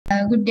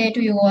Good day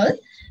to you all.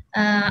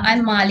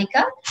 I'm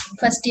Malika,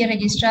 first year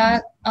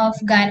registrar of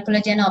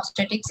gynecology and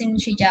obstetrics in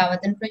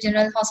Shijawardhan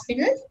General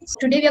Hospital.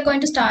 Today we are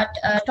going to talk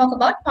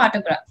about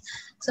Partogram.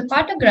 So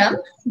Partogram,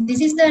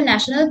 this is the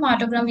national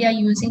Partogram we are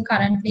using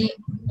currently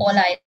all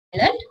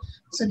island.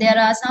 So there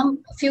are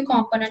few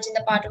components in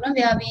the Partogram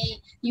where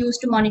we use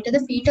to monitor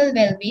the fetal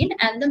well-being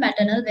and the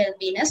maternal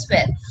well-being as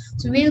well.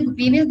 So we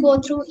will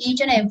go through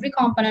each and every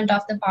component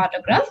of the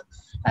Partogram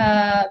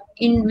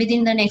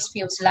within the next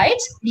few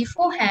slides.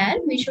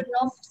 Beforehand, we should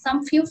know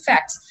some few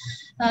facts,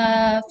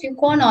 few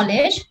core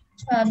knowledge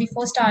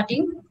before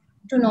starting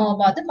to know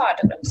about the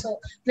Partogram. So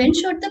when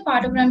should the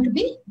Partogram to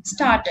be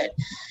started?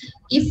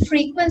 If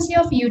frequency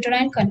of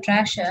uterine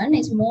contraction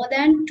is more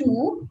than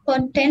 2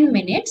 per 10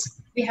 minutes,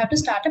 we have to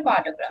start a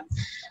Partogram,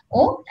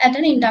 or at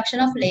an induction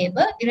of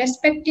labor,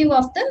 irrespective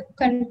of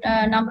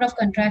the number of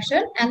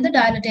contraction and the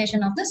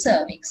dilatation of the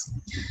cervix.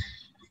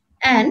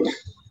 And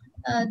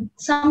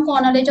some core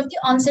knowledge of the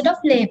onset of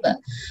labor.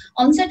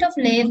 Onset of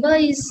labor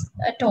is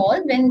at all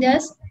when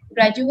there's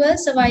gradual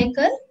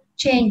cervical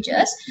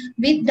changes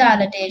with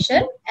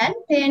dilatation and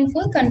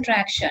painful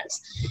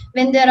contractions.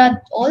 When there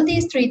are all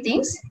these three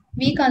things,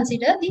 we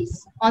consider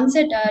this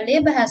onset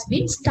labor has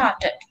been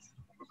started.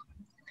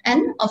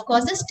 And of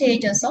course, the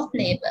stages of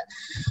labor.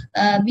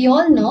 We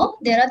all know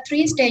there are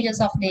 3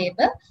 stages of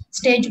labor: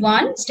 stage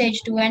 1,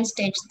 stage 2, and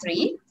stage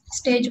 3.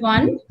 Stage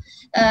 1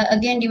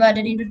 again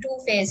divided into 2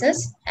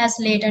 phases as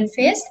latent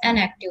phase and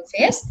active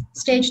phase.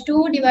 Stage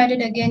 2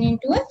 divided again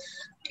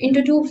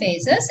into 2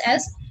 phases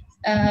as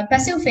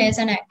passive phase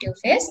and active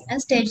phase.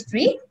 And stage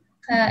 3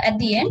 at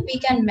the end we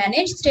can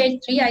manage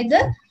stage 3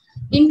 either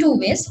in 2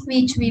 ways,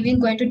 which we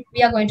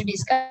are going to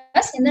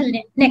discuss in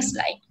the next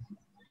slide.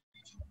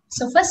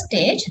 So first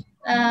stage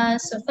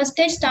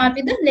start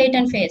with the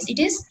latent phase. It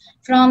is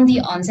from the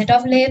onset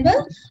of labor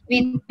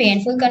with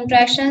painful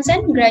contractions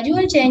and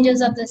gradual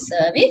changes of the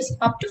cervix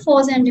up to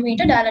 4 cm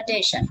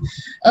dilatation.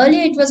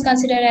 Earlier it was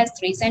considered as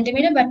 3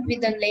 cm, but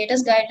with the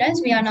latest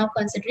guidelines we are now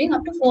considering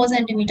up to 4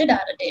 cm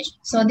dilatation.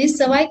 So these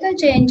cervical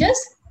changes,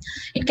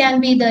 it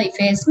can be the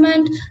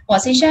effacement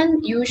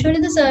position. Usually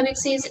the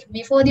cervix is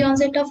before the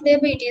onset of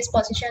labor, it is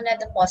positioned at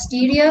the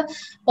posterior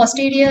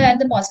at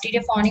the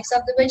posterior fornix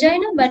of the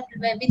vagina, but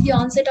with the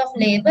onset of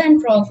labor and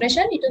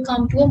progression, it will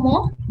come to a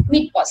more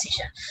mid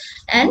position.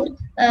 And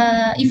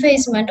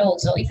effacement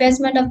also.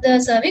 Effacement of the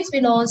cervix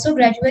will also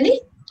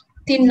gradually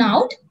thin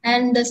out,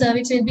 and the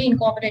cervix will be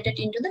incorporated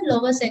into the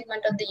lower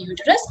segment of the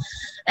uterus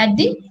at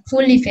the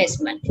full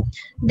effacement.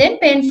 Then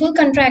painful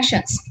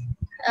contractions.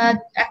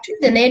 Actually,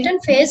 the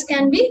latent phase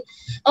can be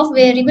of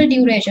variable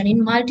duration.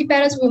 In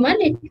multiparous women,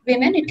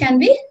 it can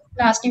be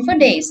lasting for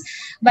days.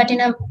 But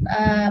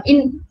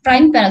in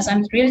primiparous,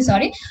 I'm really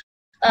sorry.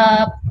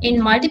 In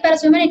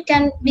multiparous women, it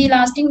can be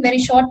lasting very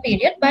short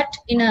period. But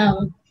in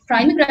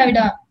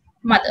primigravida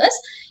mothers,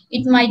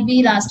 it might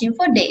be lasting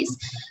for days.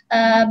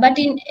 But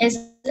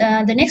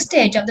the next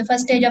stage of the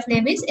first stage of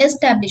labor is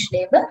established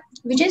labor,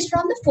 which is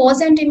from the 4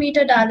 cm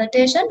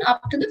dilatation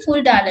up to the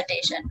full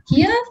dilatation.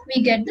 Here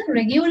we get the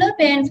regular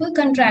painful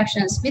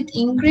contractions with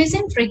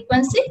increasing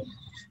frequency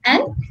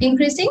and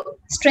increasing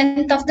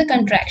strength of the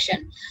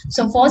contraction.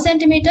 So 4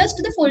 cm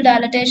to the full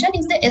dilatation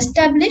is the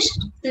established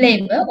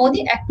labor or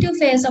the active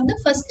phase of the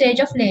first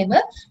stage of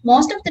labor.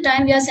 Most of the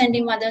time we are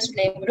sending mothers to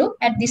labor room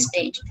at this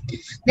stage.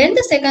 Then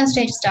the second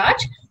stage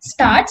starts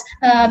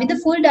with the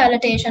full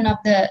dilatation of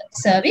the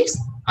cervix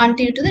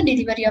until to the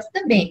delivery of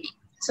the baby.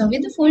 So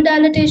with the full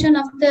dilatation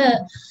of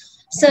the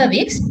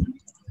cervix,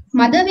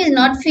 mother will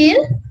not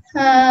feel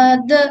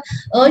the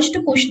urge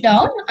to push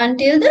down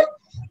until the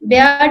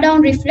bear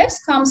down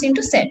reflex comes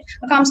to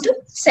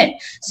set.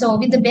 So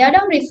with the bear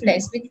down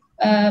reflex,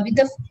 with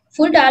the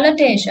full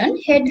dilatation,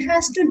 head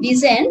has to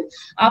descend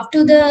up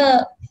to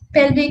the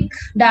pelvic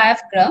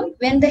diaphragm.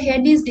 When the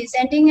head is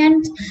descending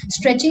and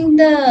stretching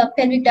the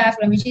pelvic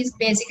diaphragm, which is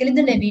basically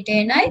the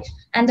levitani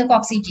and the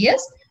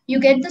coccygeus, you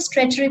get the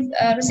stretch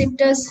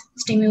receptors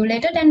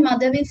stimulated, and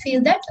mother will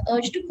feel that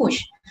urge to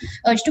push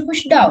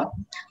down.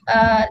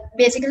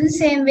 Basically the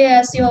same way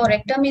as your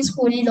rectum is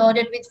fully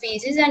loaded with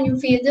feces and you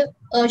feel the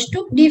urge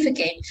to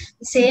defecate.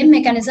 The same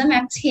mechanism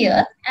acts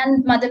here,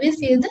 and mother will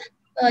feel the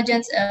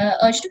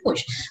urge to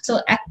push.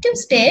 So active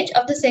stage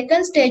of the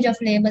second stage of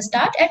labor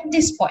start at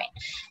this point.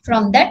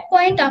 From that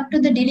point up to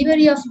the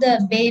delivery of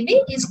the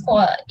baby is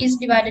called as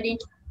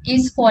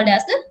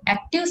the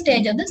active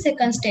stage of the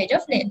second stage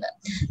of labor.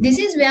 This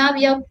is where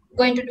we are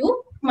going to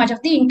do much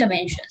of the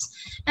interventions.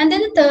 And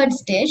then the third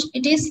stage,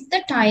 it is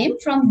the time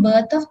from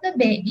birth of the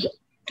baby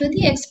to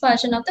the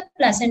expulsion of the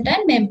placenta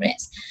and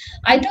membranes.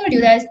 I told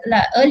you that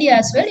earlier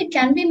as well, it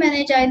can be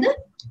managed either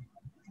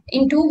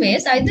in 2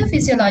 ways, either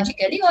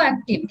physiologically or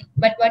actively.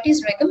 But what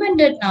is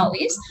recommended now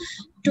is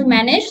to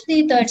manage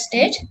the third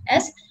stage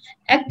as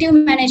active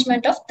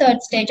management of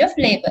third stage of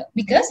labor,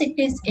 because it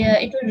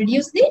will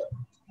reduce the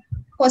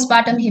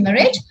postpartum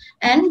hemorrhage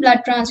and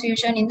blood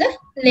transfusion in the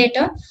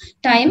later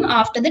time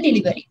after the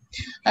delivery.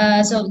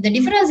 So the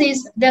difference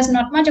is there's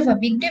not much of a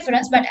big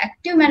difference, but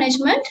active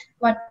management,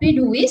 what we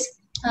do is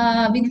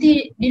with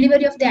the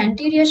delivery of the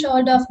anterior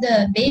shoulder of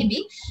the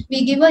baby,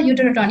 we give a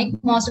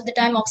uterotonic, most of the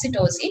time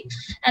oxytocin,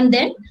 and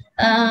then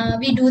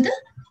we do the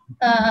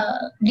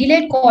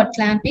delayed cord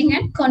clamping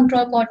and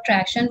control cord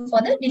traction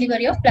for the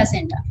delivery of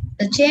placenta.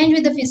 The change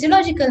with the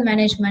physiological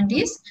management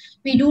is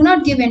we do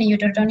not give any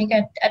uterotonic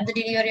at the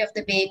delivery of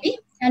the baby,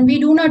 and we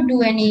do not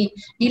do any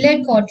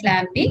delayed cord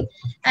clamping,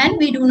 and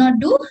we do not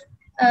do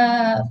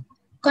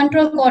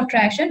control cord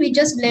traction. We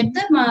just let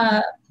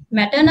the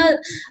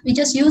we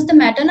just use the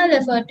maternal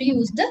effort to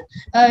use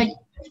the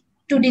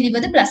to deliver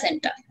the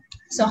placenta.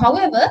 So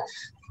however,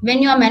 when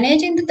you are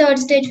managing the third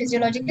stage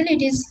physiologically,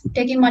 it is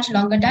taking much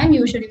longer time,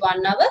 usually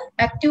 1 hour.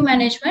 Active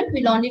management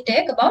will only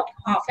take about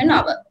half an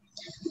hour.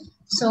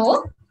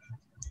 So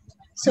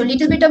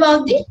little bit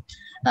about the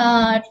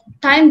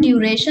time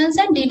durations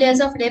and delays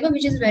of labor,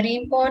 which is very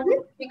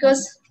important,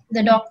 because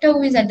the doctor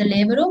who is at the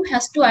labor room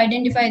has to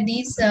identify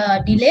these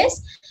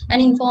delays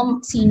and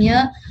inform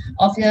senior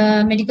of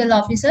medical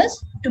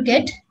officers to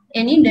get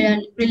any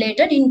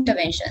related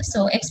interventions.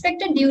 So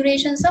expected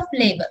durations of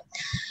labor.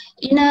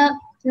 In a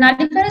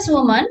nulliparous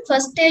woman,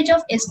 first stage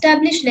of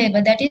established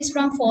labor, that is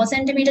from 4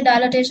 centimeter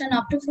dilatation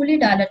up to fully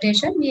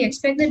dilatation, we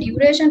expect the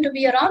duration to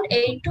be around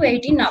 8 to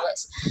 18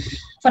 hours.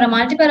 For a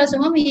multiparous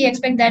woman, we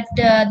expect that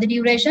the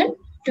duration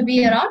to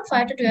be around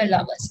 5 to 12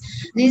 hours.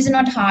 This is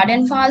not hard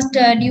and fast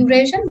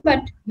duration,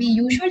 but we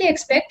usually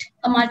expect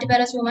a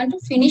multiparous woman to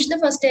finish the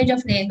first stage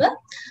of labor,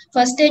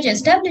 first stage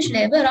established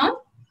labor, around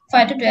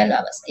 5 to 12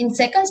 hours. In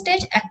second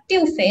stage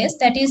active phase,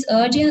 that is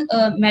urging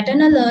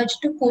maternal urge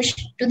to push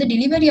to the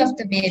delivery of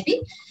the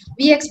baby,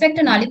 we expect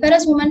a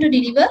nulliparous woman to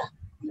deliver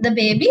the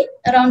baby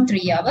around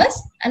 3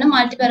 hours and a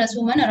multiparous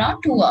woman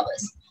around 2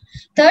 hours.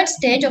 Third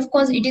stage, of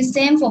course, it is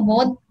same for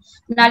both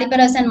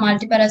nulliparous and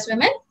multiparous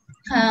women.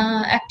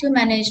 Active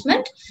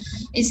management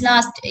is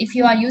last. If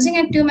you are using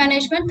active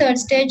management, third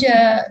stage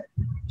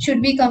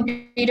should be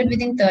completed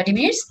within 30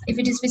 minutes. If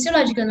it is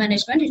physiological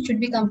management, it should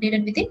be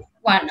completed within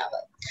 1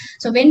 hour.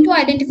 So when to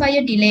identify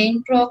a delay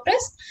in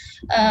progress?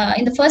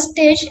 In the first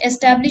stage,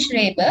 established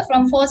labor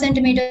from 4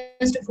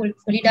 centimeters to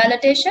fully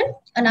dilatation,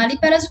 a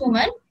nulliparous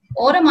woman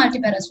or a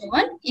multiparous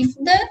woman, if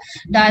the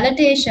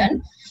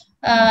dilatation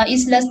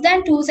is less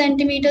than 2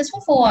 centimeters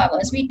for 4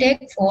 hours. We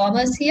take 4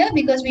 hours here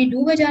because we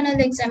do vaginal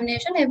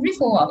examination every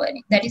 4 hours.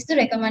 That is the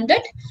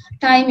recommended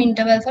time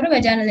interval for a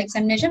vaginal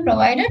examination,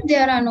 provided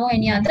there are no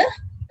any other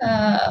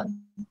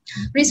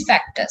risk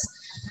factors.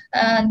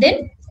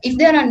 Then if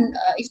there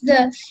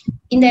are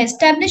in the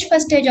established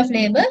first stage of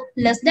labor,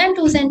 less than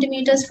 2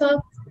 centimeters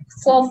for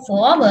 4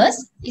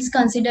 hours is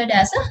considered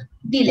as a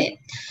delay.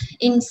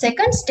 In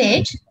second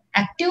stage,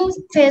 active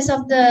phase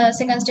of the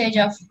second stage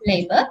of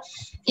labor,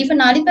 if a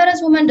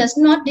nulliparous woman does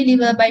not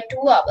deliver by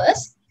 2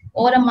 hours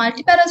or a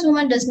multiparous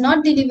woman does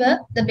not deliver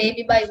the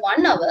baby by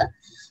 1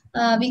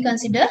 hour, we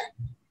consider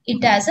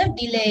it as a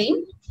delay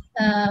in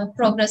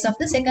progress of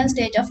the second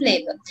stage of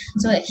labor.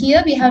 So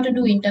here we have to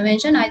do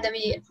intervention. Either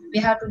we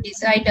have to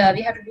decide,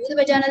 we have to do the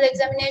vaginal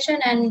examination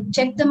and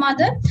check the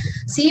mother,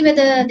 see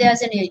whether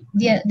there's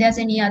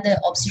any other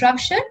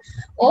obstruction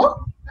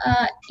or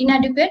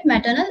inadequate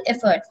maternal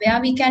effort, where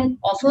we can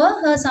offer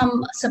her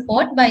some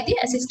support by the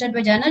assisted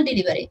vaginal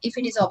delivery. If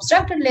it is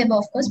obstructed labor,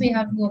 of course, we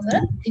have to go for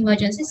an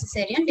emergency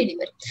cesarean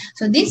delivery.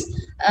 So this,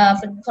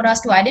 for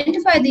us to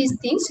identify these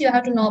things, you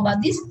have to know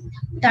about these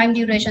time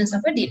durations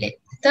of a delay.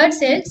 Third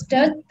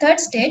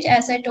stage,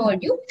 as I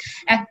told you,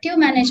 active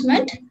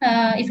management.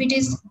 If it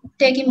is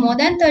taking more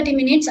than 30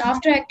 minutes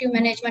after active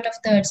management of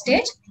third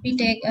stage, we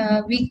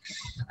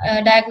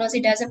diagnose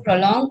it as a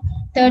prolonged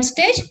third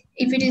stage.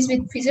 If it is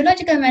with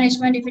physiological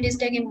management, if it is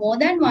taking more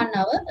than 1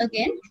 hour,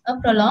 again a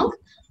prolonged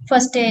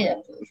third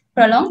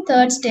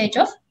stage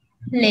of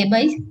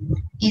labor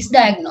is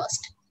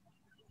diagnosed.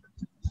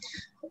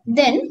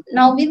 Then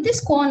now with this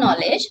core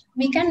knowledge,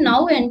 we can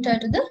now enter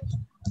to the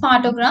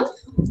Partogram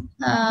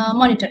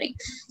monitoring.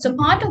 So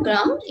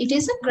Partogram, it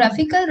is a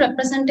graphical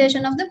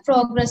representation of the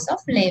progress of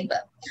labor.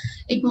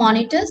 It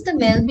monitors the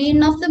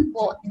well-being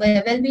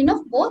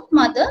of both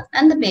mother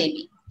and the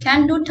baby.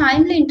 Can do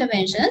timely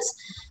interventions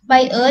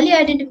by early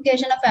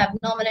identification of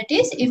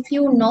abnormalities if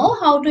you know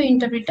how to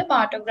interpret a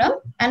partogram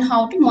and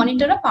how to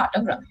monitor a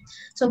partogram.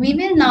 So we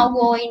will now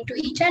go into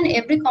each and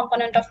every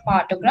component of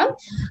partogram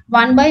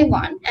one by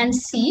one and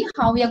see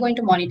how we are going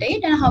to monitor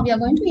it and how we are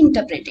going to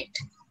interpret it.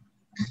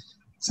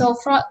 So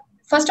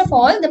first of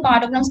all, the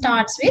partogram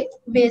starts with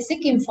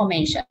basic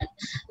information.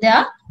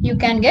 There you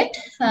can get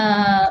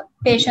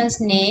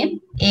patient's name,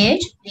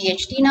 age,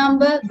 DHT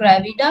number,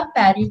 gravida,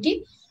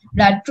 parity,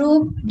 blood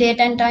group,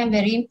 date and time,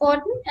 very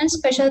important, and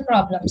special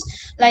problems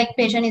like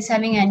patient is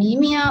having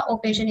anemia or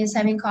patient is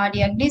having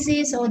cardiac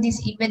disease, or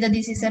whether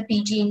this is a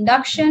PG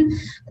induction.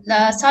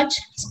 Such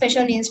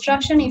special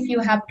instruction, if you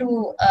have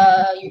to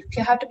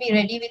be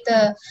ready with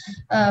a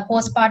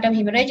postpartum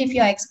hemorrhage. If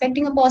you are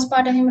expecting a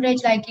postpartum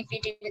hemorrhage, like if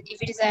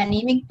it is an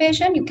anemic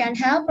patient, you can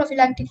have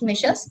prophylactic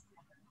measures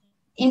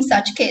in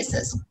such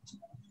cases.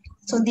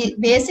 So the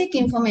basic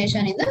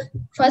information in the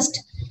first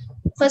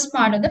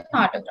part of the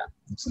partogram.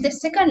 So the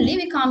secondly,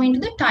 we come into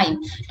the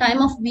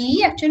time of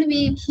V. Actually,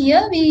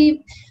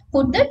 we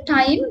put the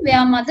time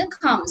where mother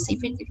comes. If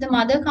the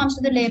mother comes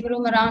to the labor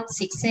room around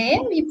 6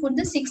 a.m., we put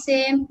the 6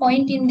 a.m.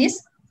 point in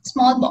this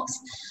small box,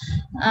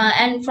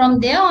 and from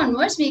there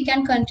onwards we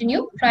can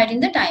continue writing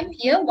the time.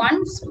 Here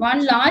one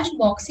large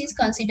box is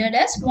considered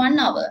as 1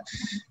 hour,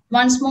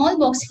 one small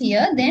box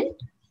here, then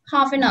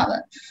half an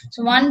hour.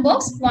 So one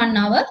box 1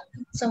 hour.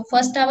 So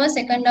first hour,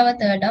 second hour,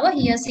 third hour.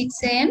 Here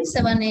 6 a.m.,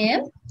 7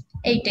 a.m.,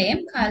 8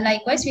 a.m.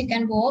 Likewise we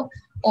can go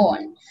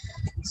on.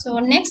 So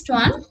next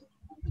one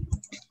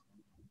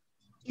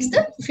is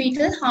the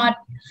fetal heart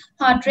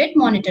rate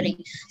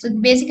monitoring. So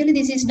basically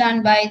this is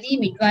done by the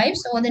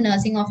midwives or the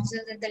nursing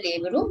officers at the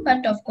labor room.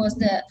 But of course,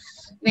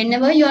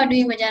 whenever you are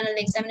doing vaginal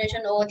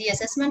examination or the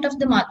assessment of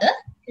the mother,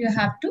 you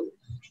have to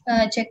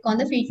check on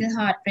the fetal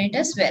heart rate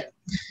as well.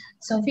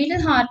 So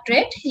fetal heart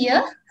rate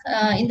here,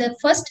 in the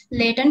first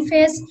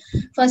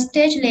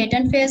stage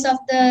latent phase of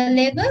the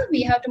labor,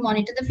 we have to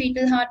monitor the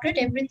fetal heart rate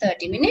every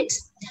 30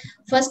 minutes.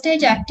 First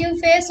stage active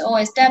phase or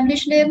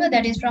established labor,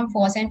 that is from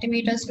 4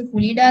 centimeters to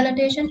fully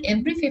dilatation,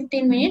 every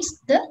 15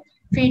 minutes the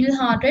fetal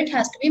heart rate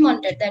has to be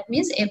monitored. That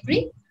means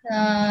every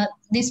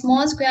this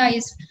small square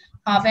is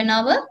half an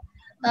hour,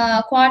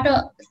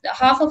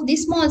 half of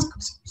this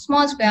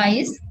small square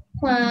is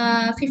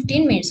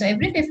 15 minutes. So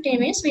every 15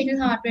 minutes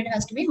fetal heart rate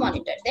has to be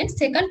monitored. Then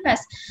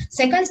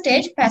second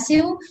stage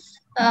passive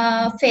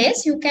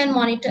phase, you can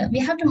monitor, we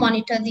have to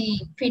monitor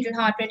the fetal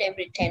heart rate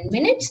every 10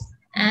 minutes.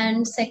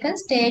 And second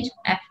stage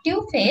active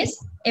phase,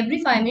 every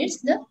 5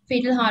 minutes the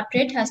fetal heart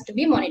rate has to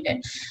be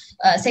monitored.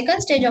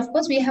 Second stage, of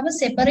course, we have a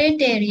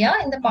separate area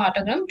in the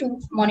partogram to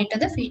monitor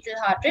the fetal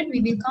heart rate. We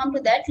will come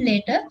to that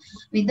later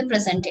with the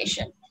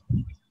presentation.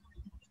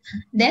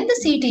 Then the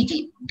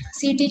CTG.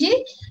 CTG,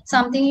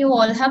 something you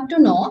all have to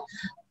know.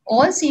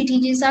 All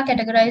CTGs are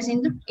categorized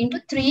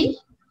into 3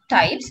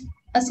 types.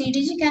 A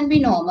CTG can be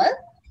normal,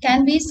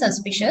 can be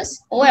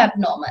suspicious or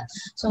abnormal.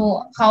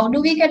 So how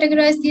do we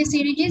categorize these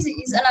CTGs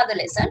is another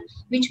lesson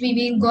which we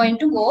will going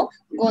to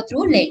go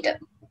through later.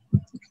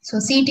 So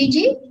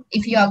CTG,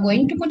 if you are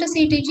going to put a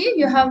CTG,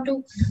 you have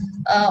to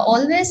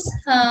always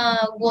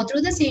go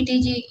through the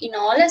CTG in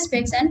all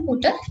aspects and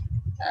put a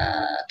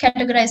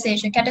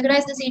categorization.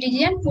 Categorize the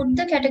CTG and put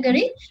the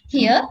category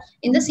here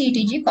in the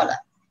CTG column.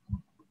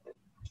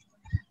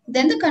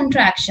 Then the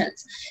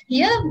contractions.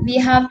 Here we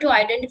have to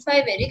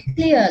identify very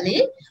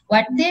clearly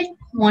what they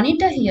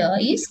monitor here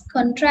is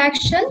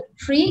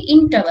contraction-free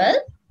interval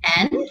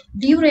and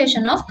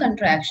duration of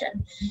contraction.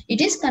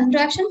 It is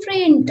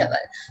contraction-free interval.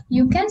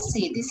 You can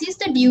see this is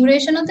the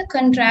duration of the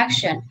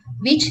contraction,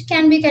 which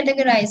can be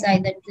categorized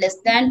either less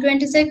than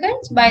 20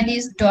 seconds by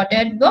this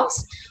dotted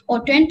box or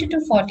 20 to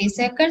 40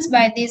 seconds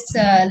by this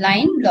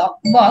line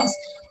box,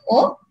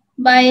 or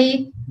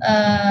by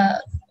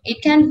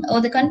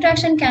the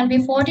contraction can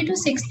be 40 to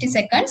 60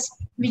 seconds,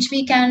 which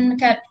we can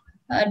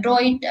draw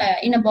it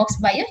in a box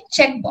by a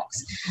check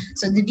box.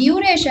 So the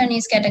duration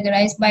is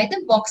categorized by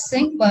the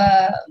boxing,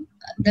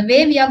 the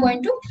way we are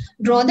going to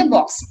draw the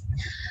box.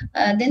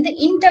 Then the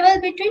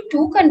interval between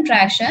 2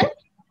 contractions,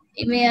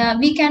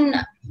 we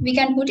can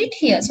put it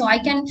here. So I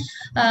can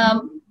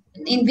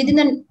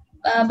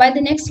by the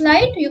next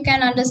slide you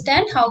can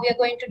understand how we are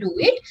going to do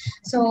it.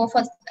 So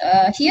for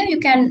here you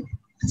can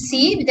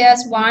see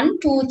there's 1,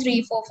 2,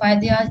 3, 4,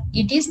 5.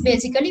 It is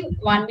basically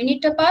 1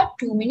 minute apart,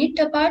 2 minutes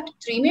apart,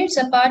 3 minutes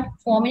apart,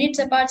 4 minutes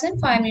apart, and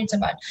 5 minutes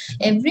apart.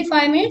 Every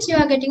 5 minutes you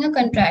are getting a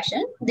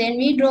contraction. Then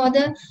we draw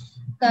the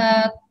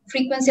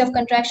frequency of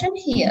contraction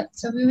here.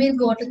 So we will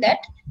go to that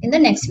in the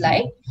next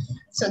slide.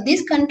 So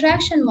this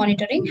contraction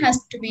monitoring has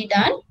to be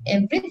done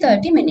every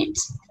 30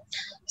 minutes.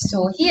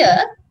 So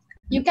here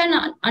you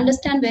can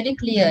understand very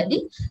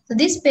clearly. So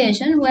this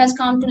patient who has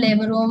come to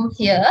labor room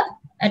here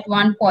at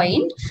one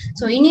point.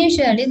 So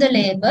initially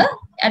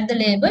at the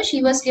labor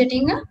she was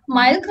getting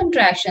mild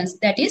contractions,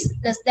 that is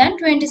less than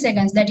 20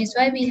 seconds. That is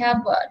why we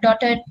have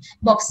dotted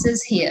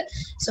boxes here.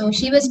 So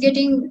she was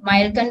getting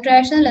mild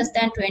contraction less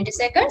than 20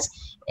 seconds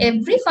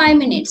every 5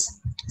 minutes.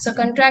 So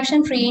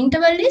contraction free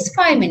interval is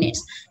 5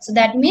 minutes. So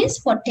that means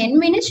for 10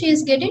 minutes she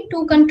is getting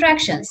 2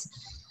 contractions.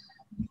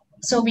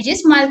 So which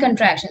is mild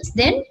contractions.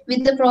 Then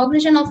with the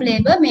progression of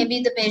labor,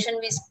 maybe the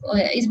patient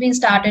is being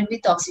started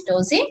with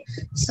oxytocin.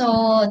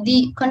 So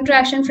the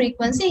contraction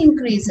frequency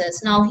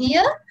increases. Now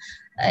here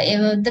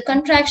the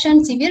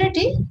contraction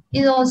severity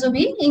is also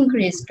being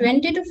increased.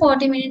 20 to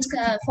 40 minutes,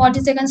 40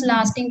 seconds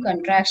lasting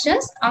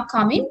contractions are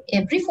coming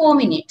every 4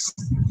 minutes.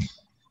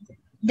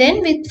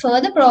 Then with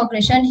further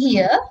progression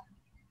here,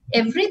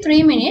 every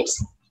 3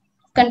 minutes,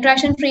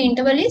 contraction free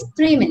interval is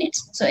 3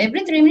 minutes. So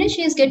every 3 minutes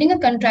she is getting a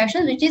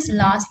contraction which is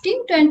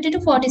lasting 20 to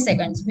 40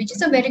 seconds, which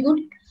is a very good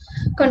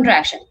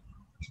contraction.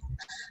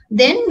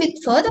 Then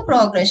with further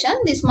progression,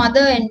 this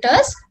mother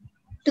enters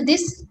to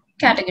this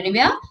category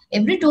where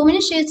every 2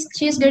 minutes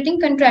she is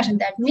getting contraction.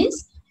 That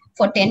means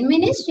for 10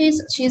 minutes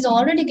she is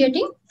already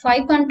getting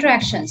 5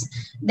 contractions.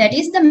 That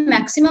is the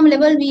maximum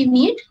level we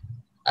need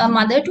a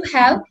mother to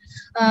have.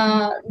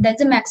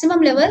 That's the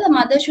maximum level a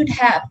mother should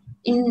have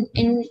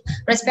in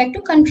respect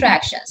to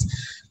contractions.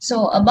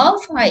 So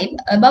above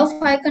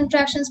five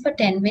contractions per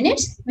 10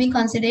 minutes, we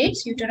consider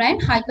it uterine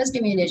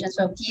hyperstimulation.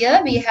 So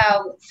here we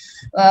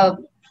have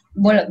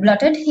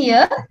blotted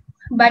here,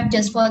 but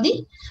just for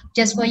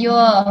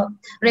your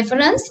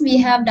reference, we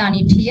have done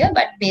it here.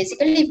 But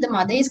basically, if the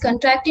mother is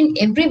contracting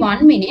every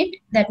 1 minute,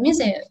 that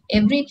means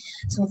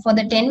so for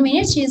the 10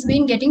 minutes she's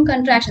been getting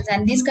contractions,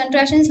 and this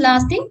contraction is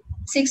lasting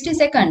 60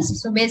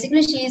 seconds. So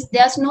basically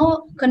there's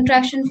no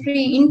contraction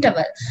free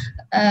interval.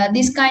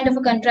 This kind of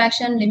a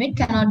contraction limit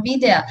cannot be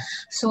there.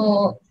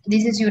 So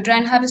this is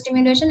uterine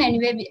hyperstimulation.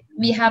 Anyway,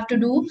 we have to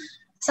do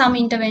some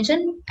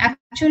intervention.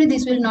 Actually,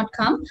 this will not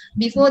come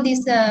before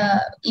this.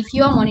 If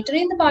you are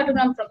monitoring the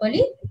partogram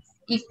properly,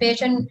 if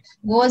patient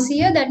goes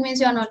here, that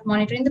means you are not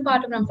monitoring the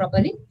partogram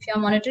properly. If you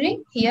are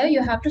monitoring here,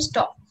 you have to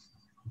stop.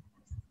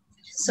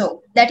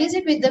 So that is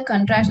it with the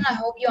contraction. I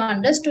hope you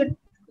understood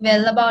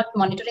well about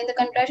monitoring the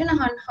contraction and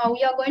how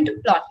you are going to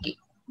plot it.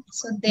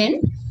 So then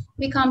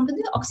we come to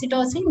the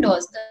oxytocin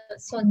dose.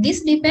 So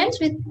this depends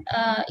with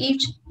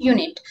each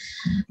unit.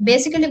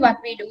 Basically what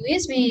we do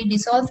is we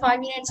dissolve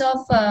 5 units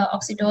of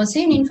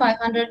oxytocin in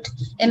 500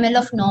 ml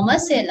of normal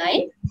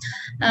saline,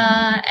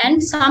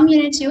 and some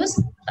units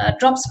use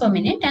drops per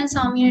minute and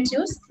some units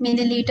use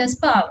milliliters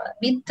per hour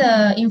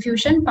with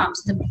infusion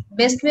pumps. The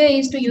best way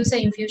is to use an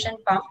infusion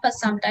pump, but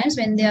sometimes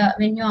when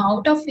you're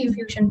out of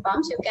infusion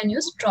pumps, you can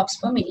use drops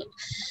per minute.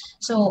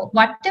 So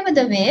whatever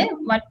the way,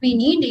 what we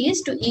need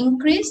is to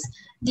increase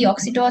the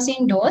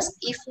oxytocin dose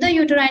if the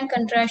uterine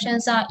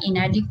contractions are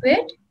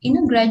inadequate in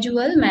a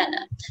gradual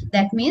manner.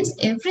 That means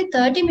every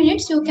 30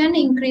 minutes you can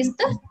increase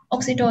the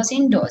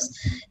oxytocin dose,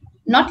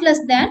 not less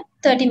than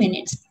 30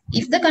 minutes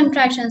if the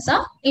contractions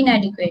are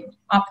inadequate.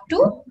 Up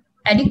to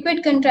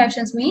adequate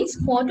contractions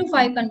means 4 to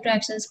 5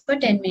 contractions per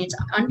 10 minutes.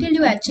 Until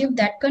you achieve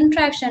that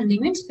contraction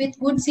limits with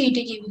good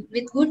CTG,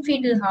 with good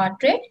fetal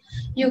heart rate,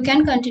 you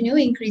can continue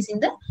increasing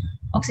the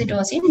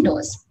oxytocin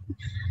dose.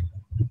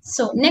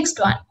 So next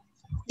one,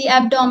 the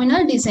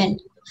abdominal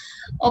descent.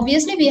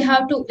 Obviously, we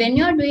have to, when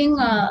you are doing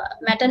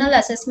maternal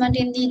assessment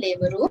in the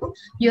labor room,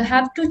 you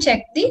have to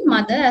check the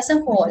mother as a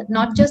whole,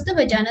 not just the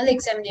vaginal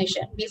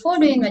examination. Before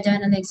doing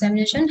vaginal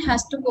examination,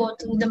 has to go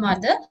through the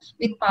mother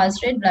with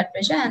pulse rate, blood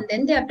pressure, and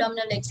then the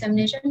abdominal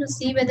examination to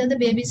see whether the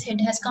baby's head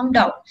has come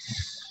down.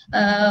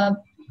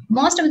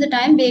 Most of the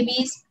time,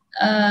 baby's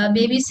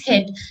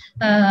head,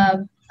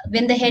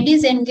 when the head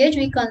is engaged,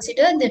 we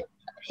consider the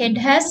head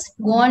has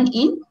gone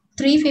in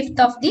 3/5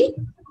 of the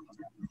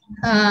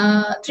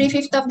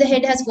 3/5 of the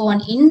head has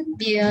gone in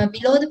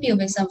below the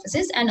pubic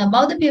symphysis, and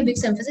above the pubic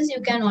symphysis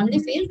you can only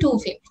feel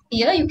 2/5.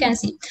 Here you can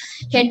see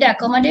head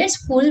accommodates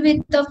full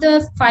width of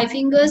the 5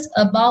 fingers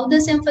above the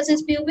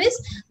symphysis pubis.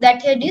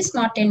 That head is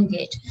not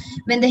engaged.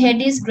 When the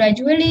head is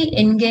gradually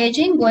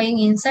engaging, going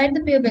inside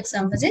the pubic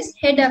symphysis,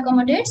 head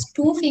accommodates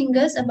 2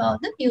 fingers above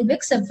the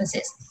pubic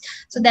symphysis.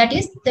 So that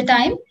is the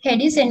time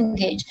head is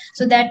engaged.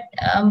 So that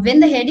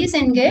when the head is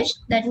engaged,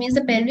 that means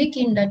the pelvic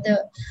inlet,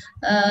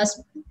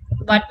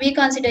 what we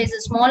consider is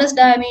the smallest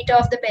diameter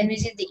of the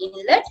pelvis is the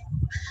inlet.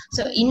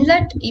 So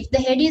inlet, if the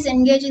head is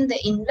engaged in the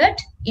inlet,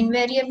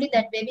 invariably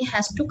that baby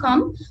has to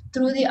come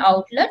through the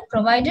outlet,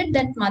 provided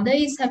that mother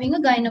is having a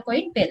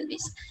gynecoid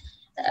pelvis.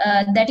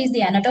 That is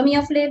the anatomy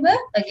of labor.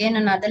 Again,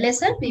 another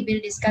lesson. We will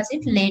discuss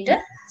it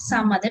later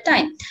some other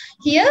time.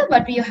 Here,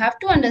 what you have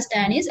to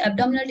understand is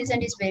abdominal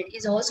descent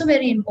is also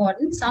very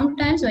important.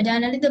 Sometimes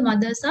vaginally the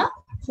mothers are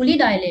fully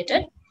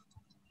dilated.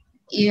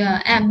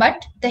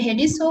 But the head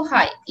is so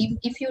high.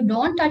 If you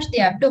don't touch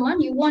the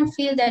abdomen, you won't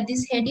feel that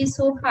this head is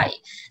so high,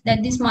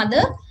 that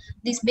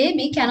this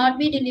baby cannot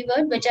be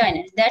delivered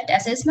vaginally. That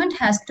assessment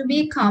has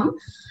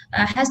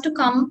to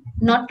come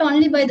not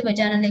only by the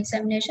vaginal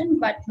examination,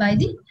 but by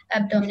the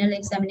abdominal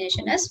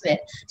examination as well.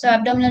 So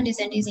abdominal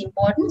descent is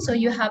important. So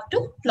you have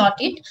to plot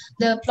it.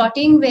 The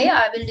plotting way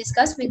I will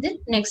discuss with the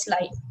next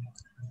slide.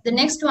 The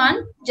next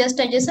one, just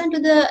adjacent to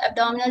the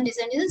abdominal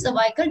descent, is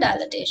cervical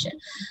dilatation.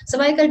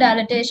 Cervical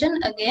dilatation,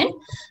 again,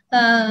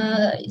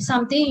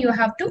 something you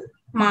have to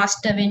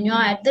master when you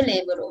are at the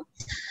labor room.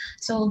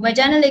 So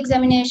vaginal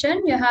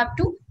examination, you have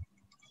to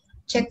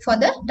check for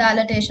the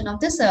dilatation of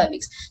the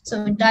cervix.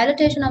 So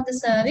dilatation of the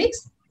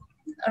cervix,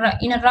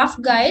 in a rough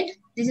guide,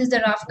 this is the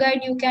rough guide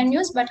you can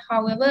use, but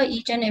however,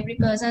 each and every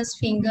person's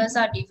fingers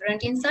are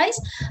different in size.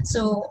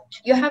 So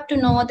you have to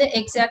know the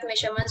exact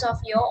measurements of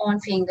your own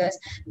fingers.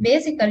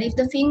 Basically, if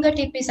the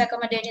fingertip is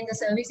accommodating the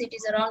cervix, it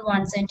is around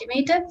 1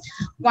 centimeter.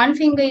 One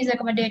finger is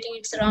accommodating,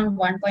 it's around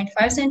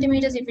 1.5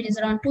 centimeters. If it is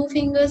around 2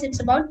 fingers,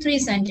 it's about 3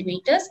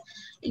 centimeters.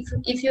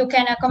 If you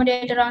can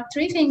accommodate around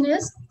 3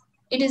 fingers,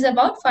 it is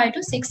about 5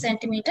 to 6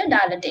 centimeter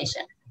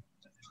dilatation.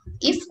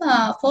 If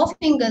 4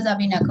 fingers have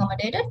been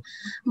accommodated,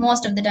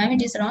 most of the time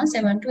it is around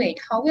 7 to 8.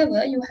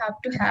 However, you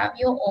have to have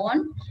your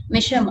own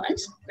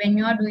measurements when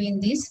you are doing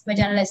these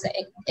vaginal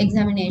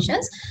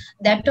examinations.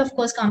 That of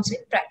course comes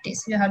with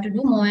practice. You have to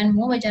do more and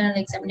more vaginal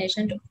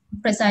examination to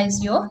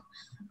precise your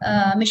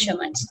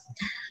measurements.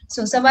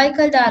 So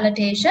cervical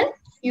dilatation,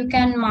 you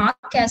can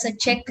mark as a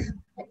check,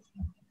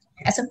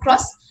 as a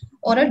cross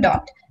or a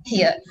dot.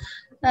 here.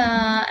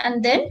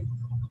 And then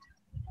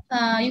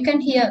you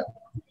can here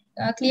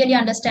clearly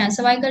understand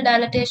cervical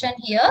dilatation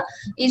here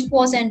is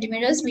 4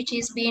 centimeters, which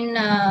is been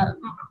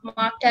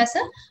marked as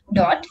a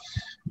dot.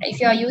 If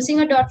you are using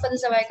a dot for the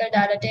cervical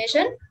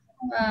dilatation,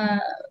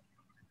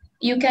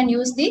 you can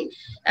use the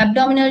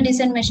abdominal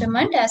descent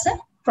measurement as a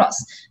cross.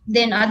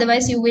 Then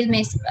otherwise you will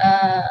miss,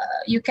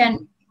 you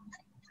can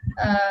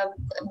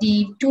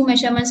the two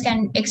measurements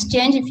can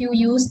exchange if you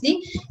use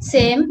the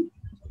same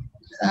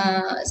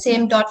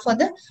dot for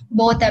the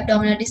both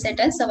abdominal descent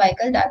and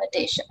cervical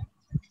dilatation.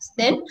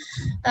 Then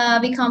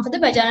we come for the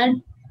vaginal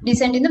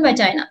descent in the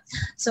vagina.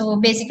 So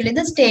basically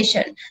the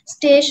station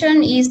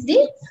is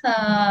the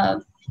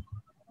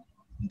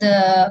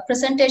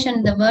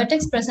presentation, the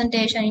vertex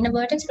presentation. In a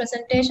vertex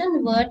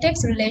presentation,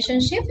 vertex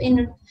relationship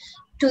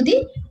to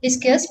the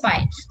ischial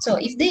spine. So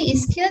if the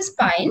ischial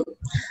spine,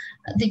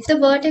 if the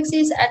vertex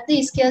is at the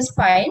ischial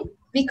spine,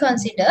 we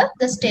consider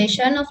the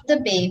station of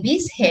the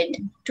baby's head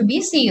to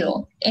be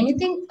 0.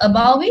 Anything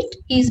above it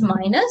is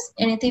minus,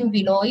 anything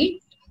below it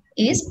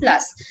is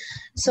plus.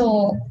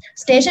 So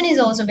station is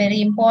also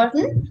very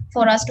important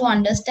for us to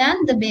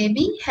understand the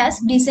baby has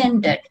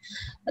descended.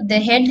 The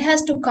head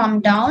has to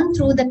come down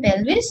through the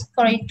pelvis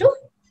for it to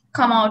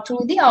come out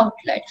through the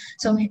outlet.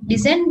 So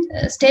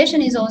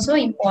station is also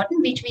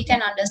important, which we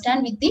can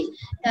understand with the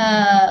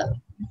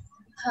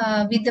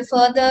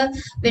further,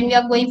 when we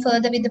are going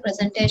further with the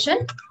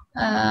presentation,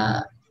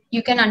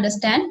 you can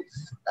understand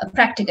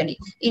practically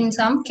in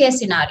some case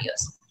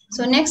scenarios.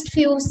 So next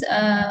few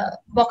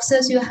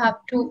boxes you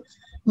have to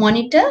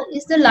monitor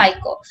is the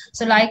LICO.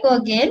 So LICO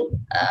again,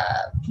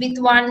 with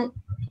one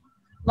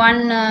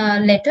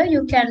letter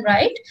you can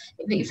write.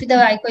 If the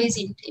LICO is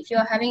if you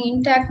are having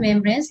intact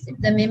membranes, if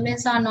the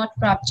membranes are not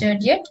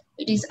ruptured yet,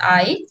 it is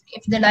I.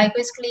 If the LICO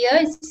is clear,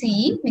 it's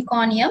C.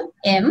 Meconium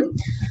M.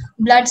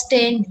 Blood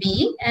stain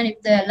B. And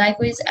if the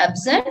LICO is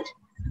absent,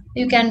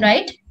 you can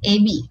write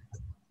AB.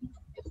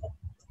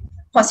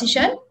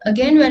 Position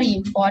again very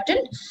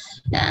important,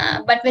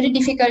 but very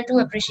difficult to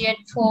appreciate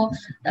for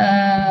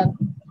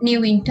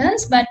new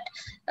interns. But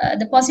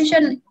the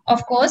position,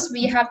 of course,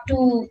 we have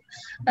to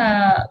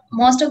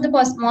most of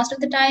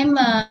the time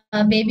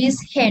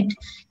baby's head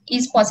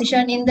is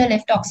positioned in the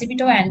left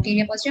occipital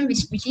anterior position,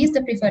 which is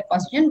the preferred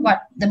position.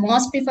 But the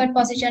most preferred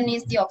position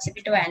is the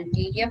occipital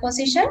anterior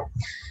position.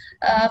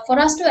 For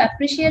us to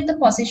appreciate the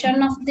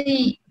position of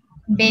the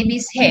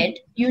baby's head,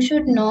 you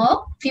should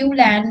know few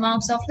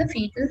landmarks of the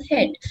fetal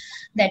head.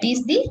 That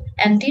is the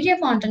anterior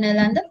fontanelle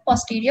and the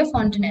posterior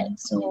fontanelle.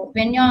 So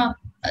when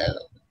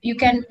you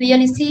can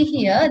clearly see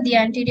here, the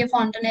anterior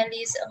fontanelle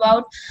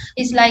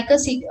is like a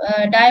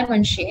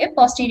diamond shape.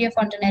 Posterior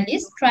fontanelle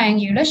is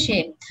triangular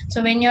shape.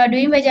 So when you are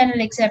doing vaginal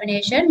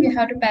examination, you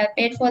have to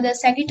palpate for the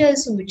sagittal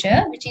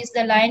suture, which is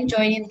the line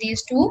joining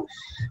these two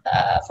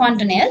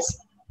fontanelles.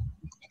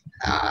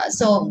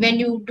 So when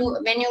you do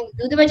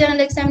the vaginal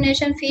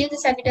examination, feel the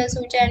sagittal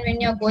suture, and when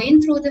you're going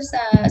through the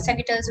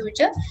sagittal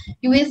suture,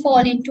 you will fall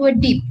into a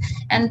dip,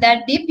 and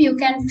that dip you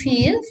can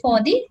feel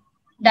for the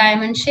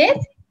diamond shape,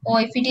 or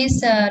if it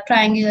is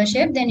triangular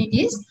shape, then it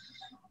is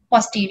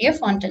posterior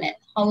fontanelle.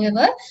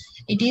 However,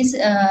 it is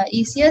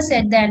easier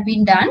said than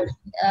been done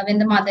when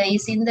the mother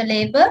is in the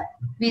labor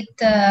with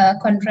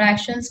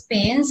contractions,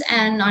 pains,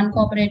 and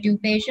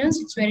uncooperative patients.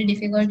 It's very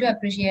difficult to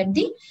appreciate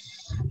the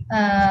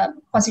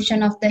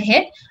position of the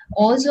head.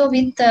 Also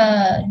with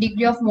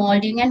degree of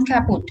molding and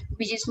caput,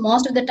 which is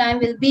most of the time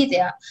will be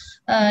there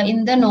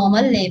in the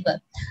normal labor.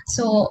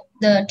 So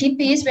the tip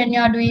is, when you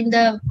are doing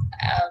the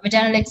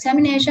vaginal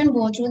examination,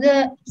 go through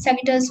the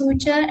sagittal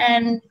suture,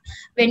 and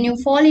when you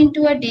fall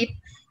into a dip,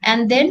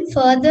 and then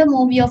further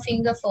move your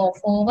finger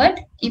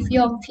forward. If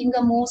your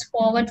finger moves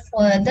forward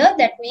further,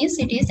 that means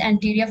it is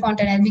anterior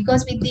fontanelle,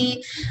 because with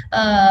the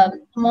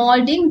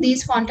molding,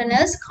 these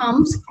fontanelles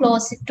comes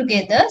close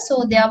together,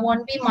 so there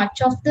won't be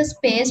much of the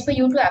space for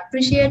you to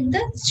appreciate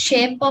the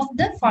shape of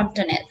the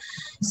fontanelle.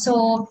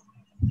 So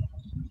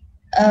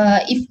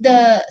if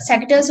the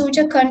sagittal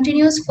suture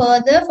continues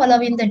further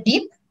following the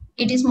dip,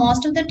 it is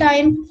most of the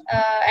time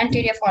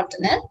anterior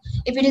fontanelle.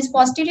 If it is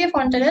posterior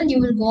fontanelle, you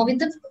will go with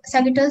the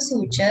sagittal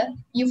suture.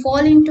 You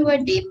fall into a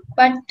dip,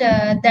 but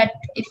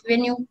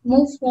when you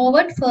move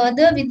forward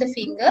further with the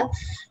finger,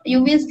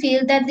 you will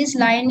feel that this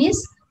line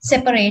is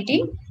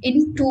separating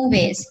in two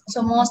ways.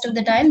 So most of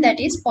the time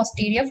that is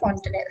posterior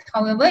fontanelle.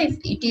 However, if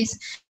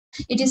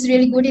it is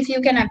really good if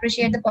you can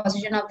appreciate the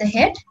position of the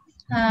head.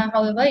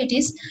 However, it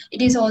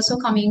is also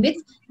coming with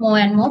more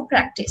and more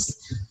practice.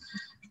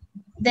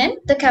 Then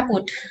the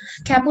caput.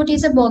 Caput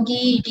is a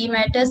boggy,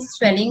 edematous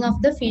swelling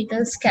of the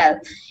fetal scalp.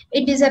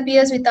 It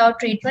disappears without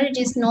treatment.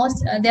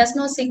 There's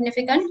no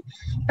significant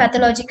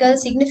pathological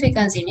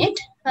significance in it.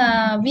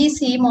 We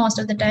see most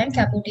of the time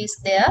caput is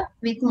there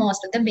with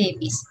most of the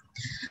babies.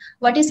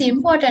 What is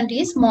important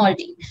is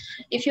molding.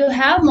 If you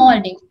have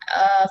molding,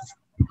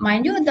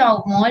 mind you,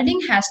 the molding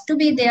has to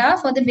be there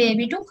for the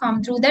baby to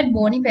come through that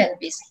bony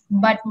pelvis.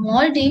 But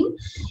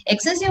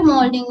excessive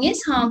molding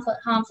is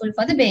harmful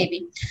for the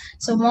baby.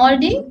 So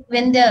molding,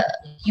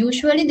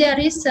 usually there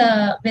is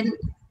when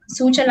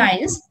suture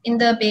lines in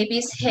the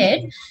baby's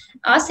head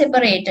are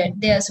separated.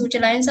 Their suture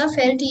lines are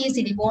felt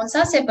easily. Bones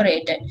are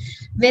separated.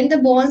 When the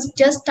bones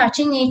just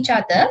touching each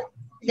other,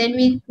 then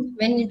we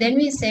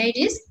say it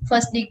is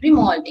first degree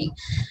molding,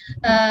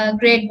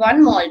 grade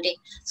 1 molding.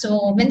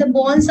 So when the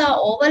bones are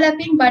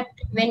overlapping, but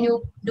when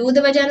you do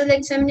the vaginal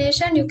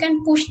examination, you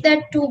can push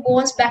that two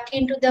bones back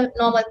into the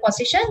normal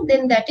position,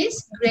 then that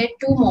is grade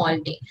 2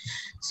 molding.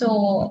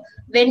 So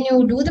when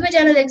you do the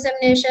vaginal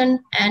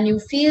examination and you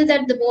feel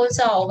that the bones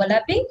are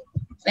overlapping,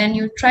 when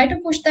you try to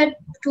push that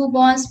two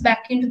bones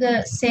back into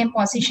the same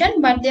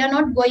position, but they are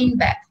not going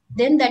back,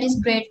 then that is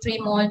grade 3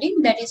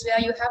 molding. That is where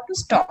you have to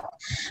stop.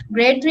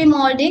 Grade 3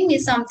 molding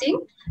is something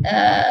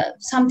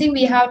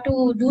we have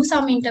to do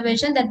some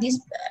intervention, that this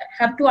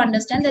have to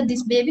understand that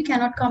this baby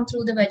cannot come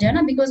through the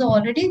vagina because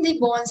already the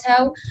bones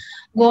have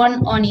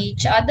gone on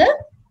each other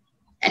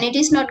and it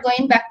is not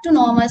going back to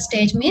normal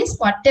stage. Means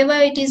whatever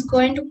it is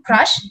going to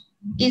crush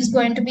is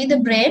going to be the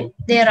brain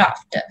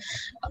thereafter,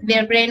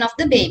 the brain of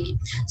the baby.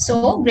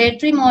 So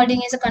grade 3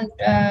 molding is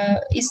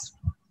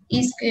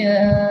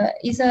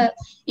a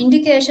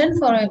indication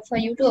for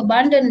you to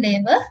abandon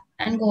labor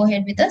and go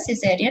ahead with a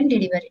cesarean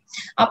delivery.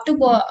 Up to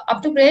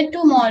grade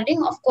 2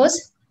 molding, of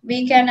course,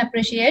 we can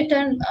appreciate,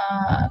 and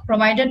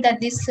provided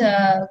that this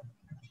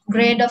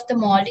grade of the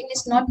molding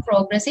is not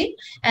progressive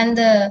and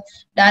the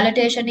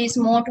dilatation is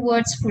more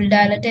towards full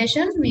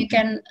dilatation, we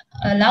can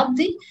allow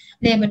the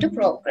labor to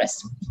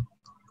progress.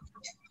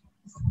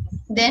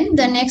 Then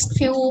the next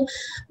few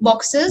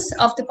boxes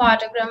of the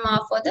partogram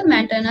are for the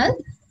maternal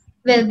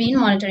well-being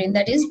monitoring,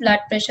 that is blood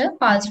pressure,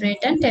 pulse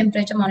rate and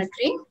temperature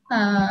monitoring.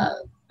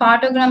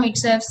 Partogram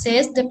itself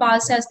says the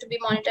pulse has to be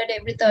monitored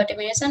every 30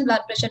 minutes and blood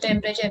pressure,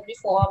 temperature every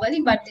 4 hours,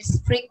 but this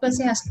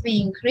frequency has to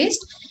be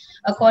increased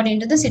according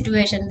to the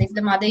situation. If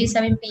the mother is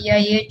having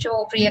PIH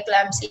or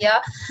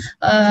preeclampsia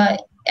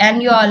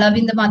and you are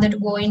allowing the mother to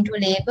go into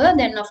labor,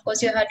 then of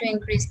course you have to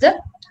increase the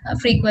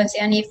frequency.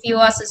 And if you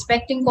are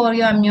suspecting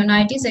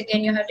chorioamnionitis,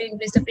 again you have to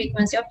increase the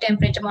frequency of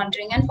temperature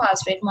monitoring and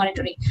pulse rate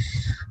monitoring.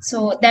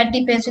 So that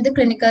depends on the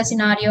clinical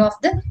scenario of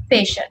the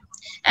patient.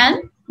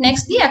 And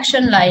next, the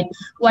action line.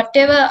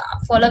 Whatever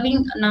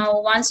following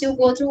now, once you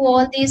go through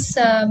all these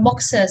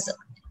boxes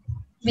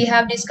we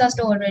have discussed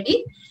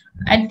already,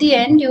 at the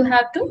end you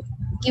have to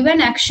give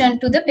an action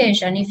to the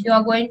patient. If you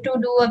are going to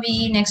do a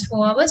VE next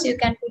 4 hours, you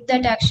can put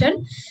that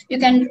action. You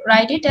can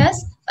write it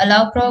as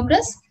allow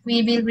progress.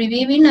 We will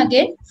review in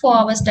again 4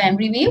 hours time.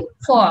 Review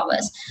 4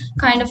 hours.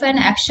 Kind of an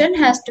action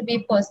has to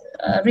be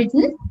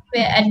written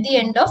where at the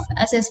end of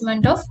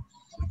assessment of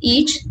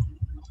each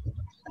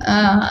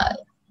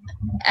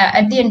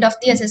at the end of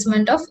the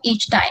assessment of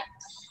each time.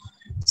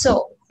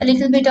 So a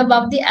little bit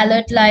above the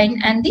alert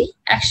line and the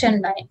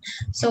action line.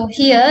 So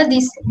here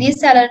this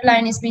alert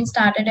line is being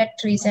started at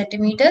 3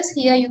 centimeters.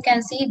 Here you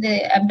can see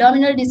the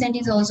abdominal descent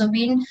is also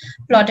being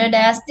plotted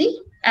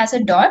as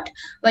a dot.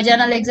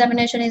 Vaginal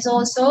examination is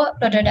also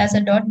plotted as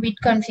a dot. Bit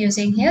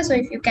confusing here. So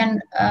if you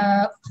can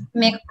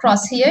make a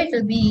cross here, it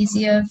will be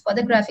easier for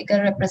the graphical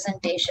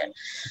representation.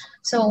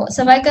 So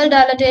cervical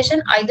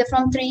dilatation either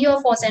from 3 or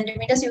 4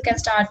 centimeters, you can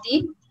start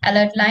the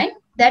alert line.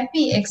 That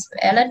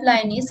alert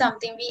line is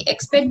something we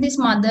expect this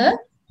mother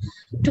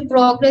to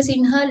progress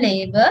in her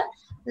labor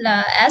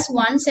as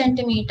 1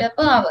 centimeter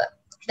per hour.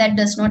 That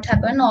does not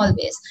happen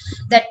always.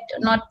 That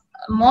not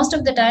most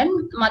of the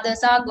time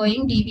mothers are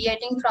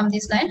deviating from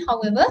this line.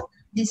 However,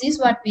 this is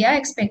what we are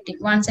expecting,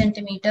 1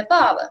 centimeter per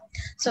hour.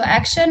 So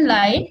action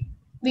line,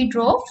 we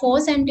draw 4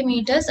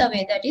 centimeters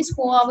away, that is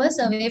 4 hours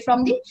away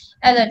from the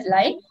alert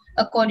line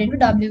according to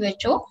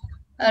WHO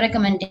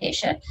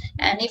recommendation.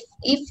 And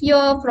if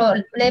your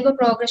labor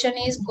progression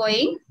is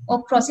going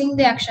or crossing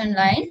the action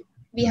line,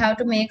 we have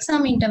to make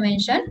some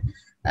intervention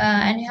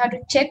and you have to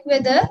check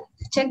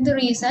the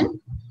reason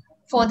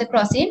for the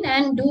crossing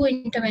and do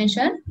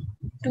intervention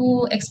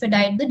to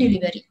expedite the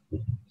delivery.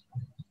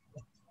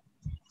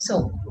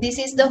 So this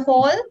is the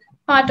whole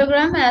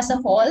partogram as a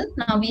whole.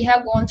 Now we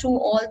have gone through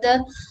all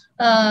the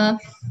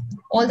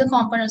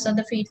components of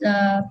the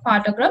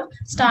partogram.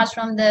 Starts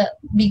from the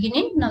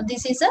beginning. Now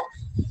this is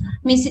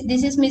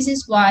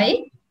Mrs.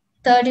 Y,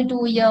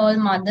 32-year-old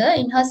mother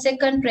in her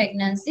second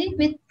pregnancy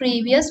with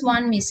previous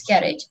 1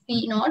 miscarriage,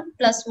 P0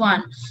 plus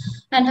 1,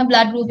 and her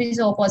blood group is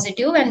O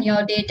positive and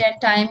your date and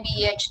time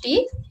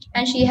BHT,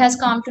 and she has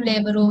come to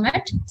labor room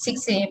at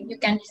 6 a.m. You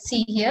can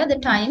see here the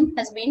time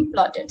has been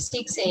plotted,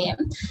 6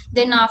 a.m.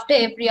 Then after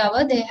every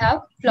hour they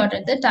have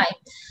plotted the time.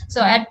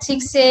 So at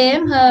 6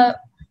 a.m. her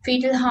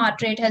fetal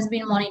heart rate has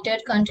been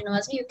monitored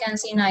continuously. You can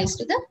see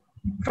nicely the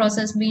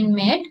process being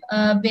made.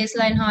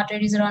 Baseline heart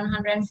rate is around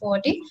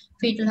 140.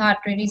 Fetal heart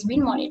rate is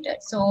being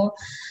monitored. So,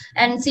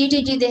 and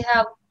CTG they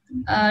have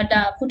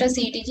put a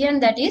CTG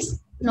and that is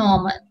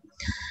normal.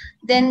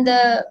 Then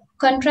the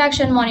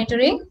contraction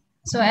monitoring.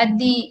 So at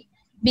the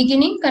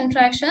beginning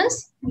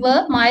contractions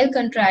were mild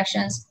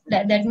contractions.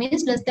 That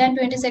means less than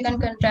 20-second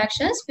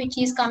contractions, which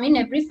is coming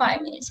every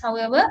 5 minutes.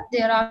 However,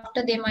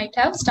 thereafter they might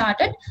have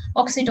started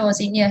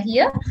oxytocin.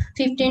 Here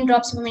 15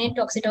 drops per minute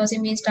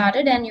oxytocin being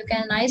started, and you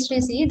can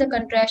nicely see the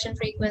contraction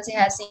frequency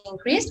has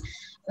increased.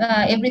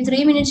 Every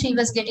 3 minutes she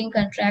was getting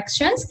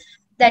contractions.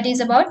 That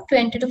is about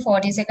 20 to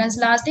 40 seconds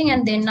lasting,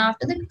 and then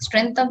after the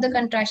strength of the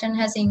contraction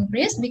has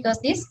increased because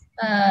these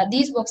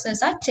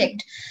boxes are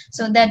checked,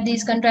 so that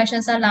these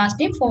contractions are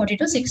lasting 40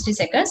 to 60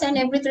 seconds, and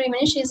every 3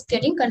 minutes she is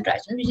getting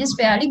contraction, which is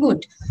fairly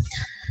good.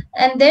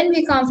 And then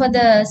we come for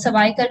the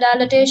cervical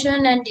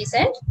dilatation and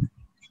descent.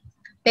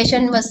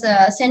 Patient was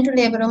sent to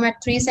labor room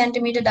at 3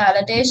 centimeter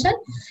dilatation.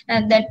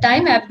 At that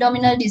time,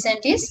 abdominal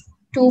descent is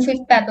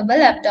 2/5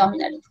 palpable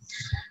abdominally.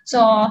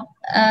 So,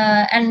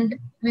 and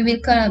we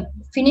will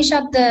finish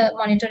up the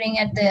monitoring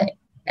at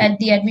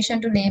the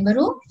admission to labor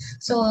room.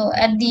 So,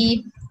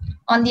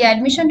 on the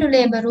admission to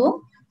labor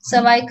room,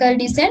 cervical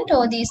descent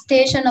or the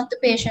station of the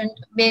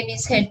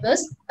baby's head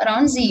was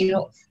around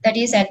 0. That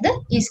is at the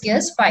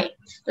ischial spine.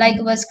 Like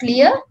it was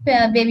clear,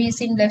 baby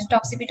is in left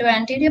occipital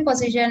anterior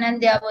position,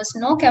 and there was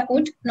no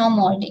caput, no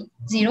molding,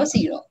 0,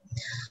 0.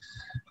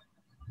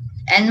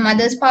 And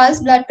mother's pulse,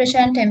 blood pressure,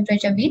 and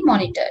temperature being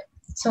monitored.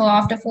 So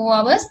after 4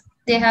 hours,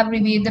 they have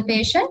reviewed the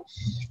patient.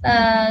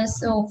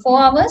 So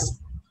 4 hours,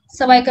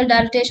 cervical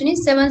dilatation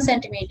is 7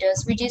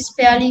 centimeters, which is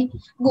fairly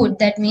good.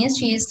 That means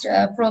she is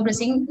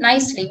progressing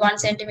nicely. 1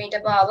 centimeter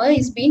per hour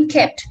is being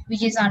kept,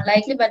 which is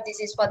unlikely, but this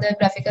is for the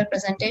graphical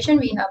presentation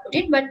we have put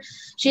it. But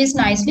she is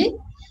nicely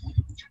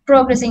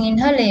progressing in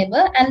her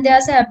labor, and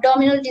there's an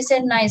abdominal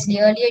descent nicely.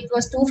 Earlier it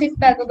was 2/5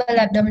 palpable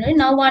abdominally,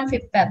 now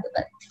 1/5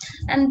 palpable.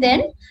 And then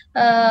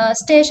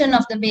station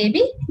of the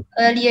baby,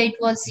 earlier it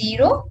was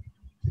 0,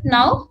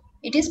 now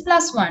it is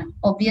 +1.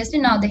 Obviously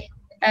now the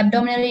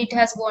abdominally it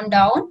has gone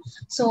down,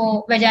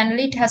 so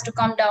vaginally it has to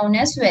come down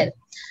as well.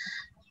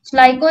 So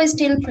LICO is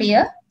still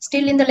clear,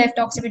 still in the left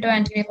occipital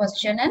anterior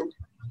position, and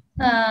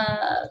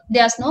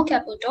there's no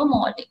caput or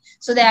molding.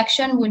 So the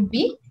action would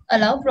be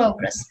allow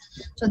progress.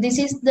 So this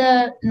is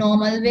the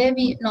normal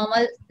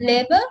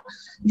labor.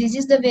 This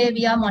is the way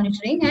we are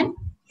monitoring and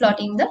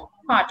plotting the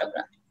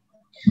partogram.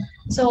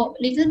 So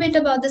little bit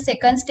about the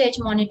second stage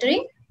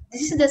monitoring.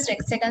 This is the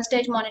second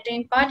stage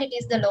monitoring part. It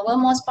is the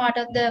lowermost part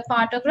of the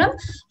partogram.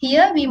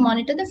 Here we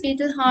monitor the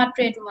fetal heart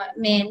rate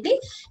mainly,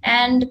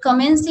 and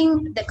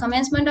the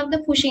commencement of the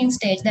pushing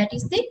stage, that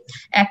is the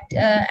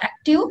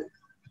active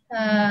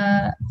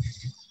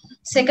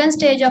second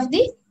stage of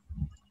the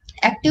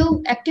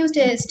active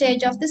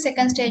stage of the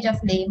second stage of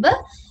labor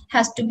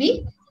has to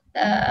be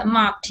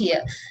marked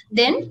here.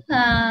 Then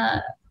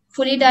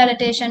fully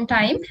dilatation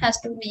time has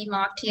to be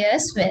marked here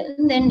as well.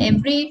 Then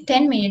every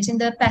 10 minutes in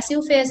the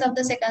passive phase of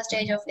the second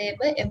stage of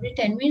labor, every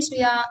 10 minutes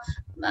we are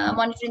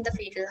monitoring the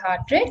fetal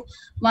heart rate.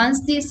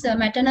 Once this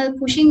maternal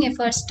pushing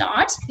effort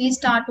starts, we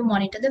start to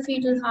monitor the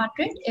fetal heart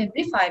rate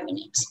every 5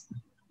 minutes.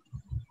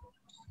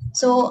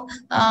 So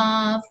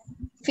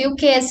few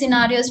case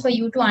scenarios for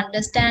you to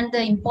understand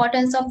the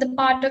importance of the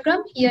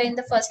partogram. Here in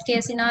the first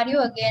case scenario,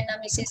 again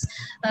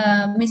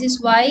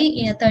Mrs. Y,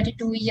 a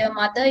 32-year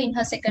mother in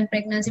her second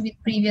pregnancy with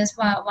previous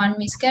one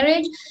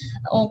miscarriage,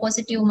 O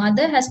positive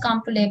mother, has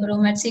come to labor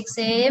room at 6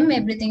 a.m.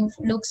 Everything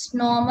looks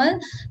normal,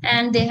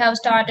 and they have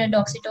started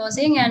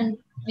oxytocin, and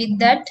with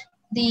that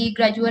the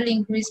gradual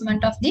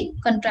increasement of the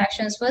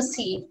contractions was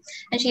seen,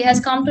 and she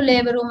has come to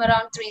labor room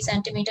around 3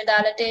 centimeter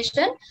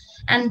dilatation,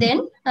 and then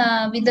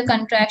with the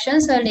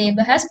contractions her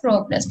labor has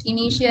progressed.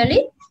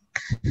 Initially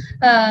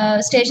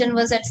station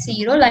was at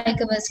 0, like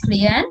it was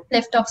clear, and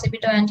left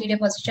occipital anterior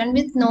position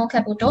with no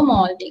caput or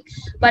molding.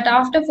 But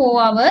after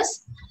 4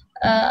 hours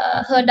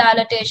her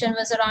dilatation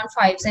was around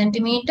 5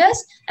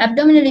 centimeters.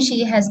 Abdominally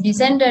she has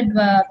descended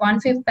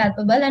 1/5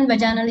 palpable, and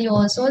vaginally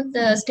also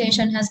the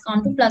station has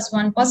gone to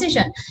 +1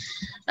 position.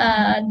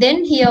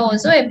 Then here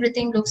also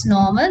everything looks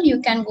normal. You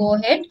can go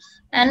ahead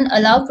and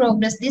allow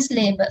progress this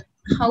labor.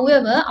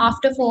 However,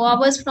 after 4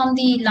 hours from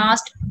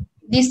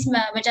this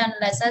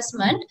vaginal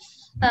assessment,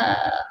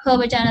 her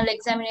vaginal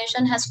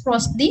examination has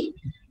crossed the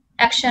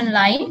action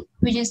line,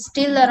 which is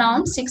still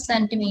around 6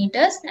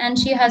 centimeters, and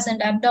she has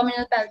an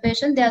abdominal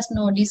palpation. There's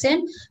no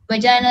descent.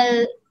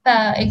 Vaginal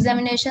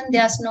examination,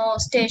 there's no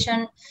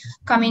station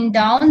coming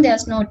down.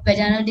 There's no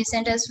vaginal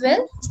descent as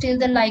well. Still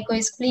the LICO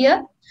is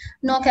clear.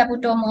 No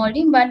caput or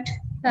molding, but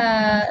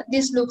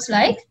this looks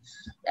like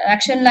the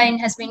action line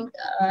has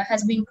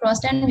been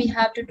crossed, and we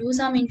have to do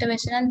some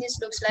intervention, and this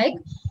looks like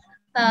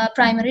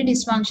primary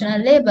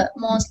dysfunctional labor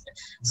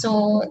so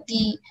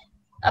the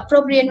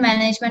appropriate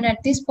management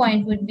at this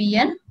point would be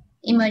an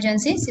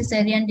emergency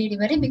cesarean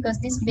delivery, because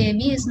this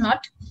baby is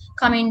not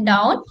coming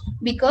down,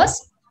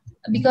 because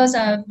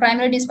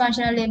primary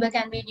dysfunctional labor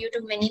can be due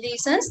to many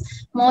reasons,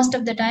 most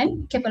of the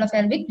time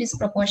capillopelvic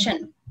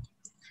disproportion.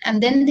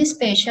 And then this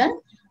patient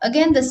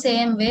Again, the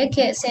same way,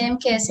 same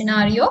case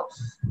scenario.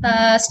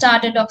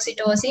 Started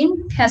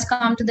oxytocin, has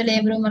come to the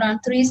labor room around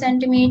 3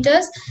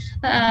 centimeters.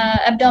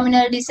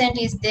 Abdominal descent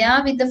is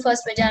there with the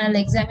first vaginal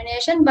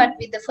examination, but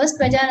with the first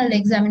vaginal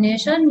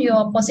examination,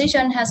 your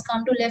position has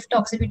come to left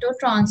occipital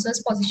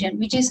transverse position,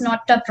 which is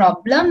not a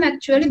problem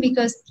actually,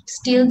 because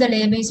still the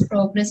labor is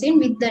progressing.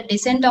 With the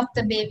descent of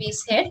the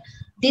baby's head,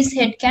 this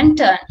head can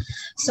turn.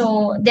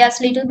 So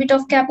there's little bit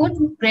of caput,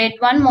 grade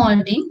 1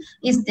 molding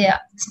is there.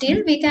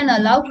 Still we can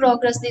allow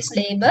progress this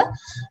labor,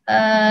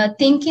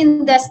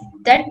 thinking that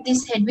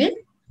this head will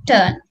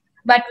turn.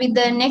 But with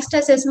the next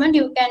assessment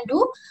you can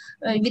do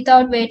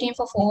without waiting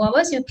for 4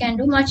 hours, you can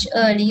do much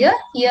earlier.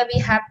 Here we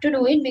have to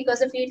do it because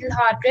the fetal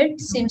heart rate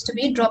seems to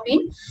be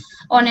dropping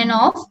on and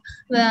off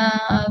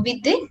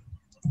with the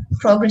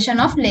progression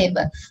of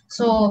labor.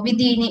 So with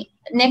the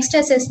next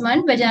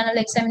assessment, vaginal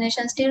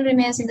examination still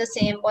remains in the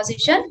same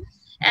position,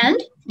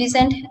 and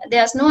descent,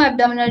 there's no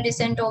abdominal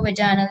descent or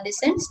vaginal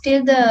descent.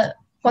 Still the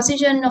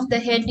position of the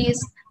head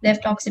is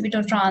left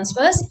occipital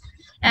transverse,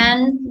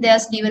 and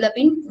there's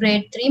developing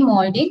grade 3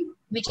 molding,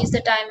 which is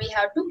the time we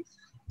have to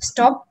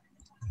stop,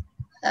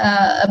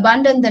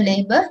 abandon the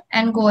labor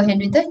and go ahead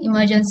with the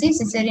emergency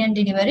cesarean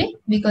delivery,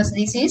 because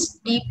this is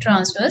deep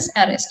transverse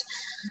arrest.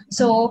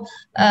 So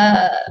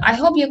I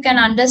hope you can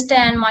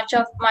understand much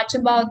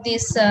about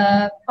this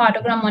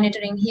partogram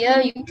monitoring.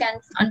 Here you can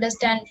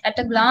understand at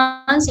a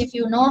glance. If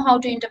you know how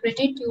to interpret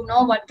it, you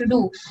know what to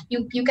do.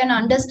 You can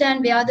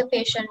understand where the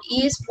patient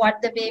is,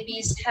 what the baby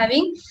is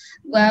having,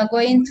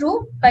 going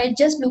through, by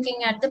just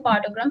looking at the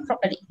partogram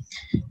properly.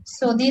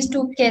 So these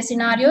two case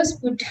scenarios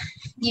would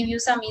give you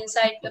some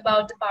insight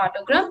about the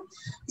partogram.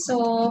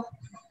 So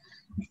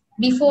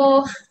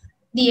before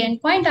the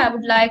end point, I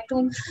would like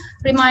to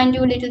remind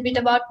you a little bit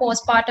about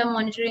postpartum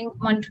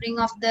monitoring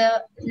of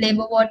the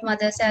labor ward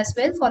mothers as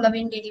well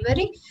following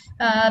delivery.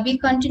 We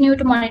continue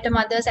to monitor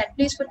mothers at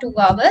least for 2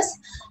 hours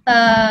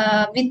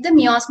with the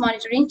MEOS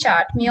monitoring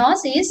chart.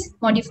 MEOS is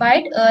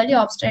Modified Early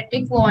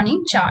Obstetric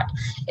Warning Chart.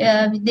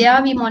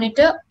 There we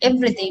monitor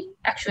everything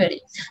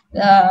actually.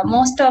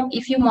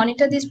 If you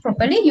monitor this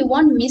properly, you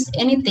won't miss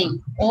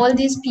anything. All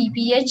these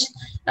PPH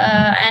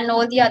and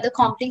all the other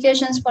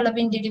complications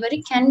following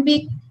delivery can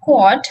be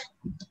caught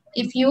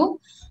if you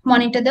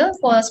monitor the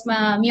first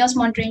MEOS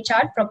monitoring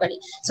chart properly.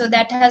 So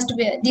that has to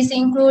be, this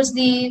includes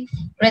the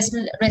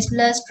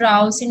restless,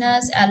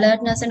 drowsiness,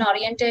 alertness and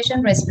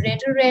orientation,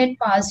 respiratory rate,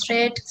 pulse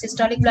rate,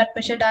 systolic blood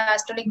pressure,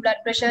 diastolic blood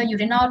pressure,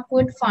 urine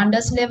output,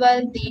 fundus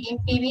level, bleeding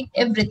PV,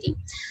 everything.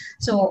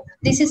 So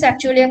this is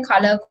actually a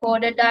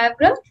color-coded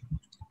diagram,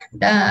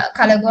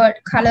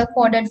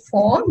 color-coded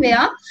form,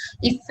 where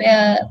if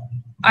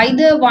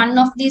either one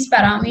of these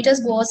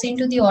parameters goes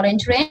into the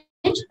orange range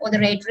or the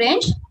red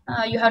range,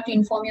 you have to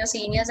inform your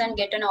seniors and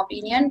get an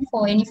opinion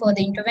for any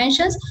further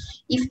interventions.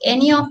 If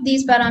any of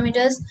these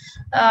parameters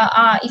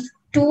if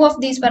 2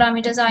 of these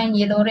parameters are in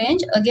yellow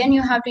range, again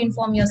you have to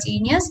inform your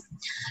seniors.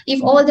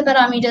 If all the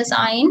parameters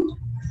are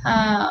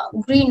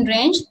in green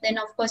range, then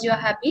of course you are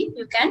happy,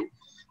 you can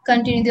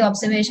continue the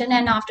observation,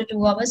 and after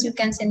 2 hours you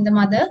can send the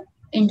mother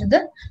into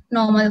the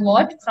normal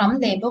ward from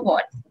labor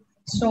ward.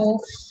 So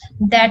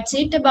that's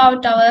it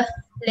about our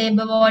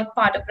labor ward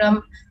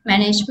partogram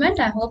management.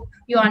 I hope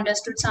you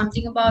understood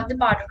something about the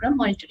partogram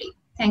monitoring.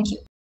 Thank you.